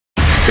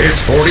It's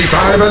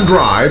 45 and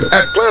Drive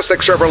at Classic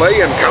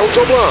Chevrolet in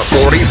Council Bluffs.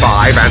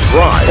 45 and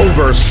Drive.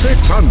 Over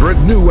 600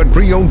 new and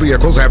pre-owned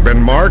vehicles have been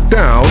marked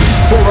down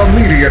for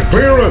immediate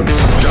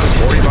clearance. Just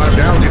 45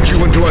 down gets you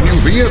into a new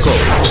vehicle.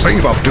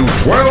 Save up to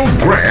 12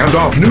 grand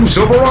off new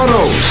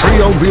Silverados.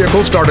 Pre-owned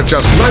vehicles start at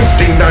just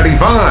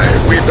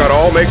 $19.95. We've got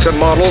all makes and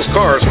models,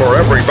 cars for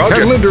every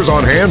budget, and lenders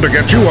on hand to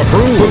get you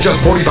approved. Put just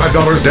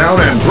 $45 down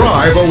and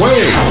drive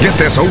away. Get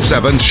this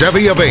 '07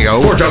 Chevy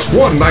Aveo for just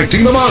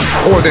 $119 a month,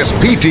 or this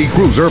PT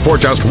Cruiser for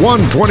just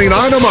 $129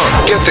 a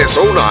month. Get this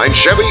 '09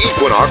 Chevy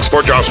Equinox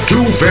for just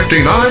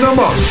 $259 a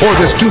month, or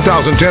this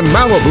 2010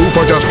 Malibu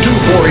for just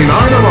 $249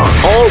 a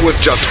month. All with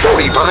just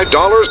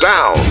 $45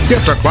 down.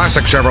 Get to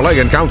Classic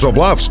Chevrolet in Council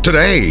Bluffs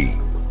today.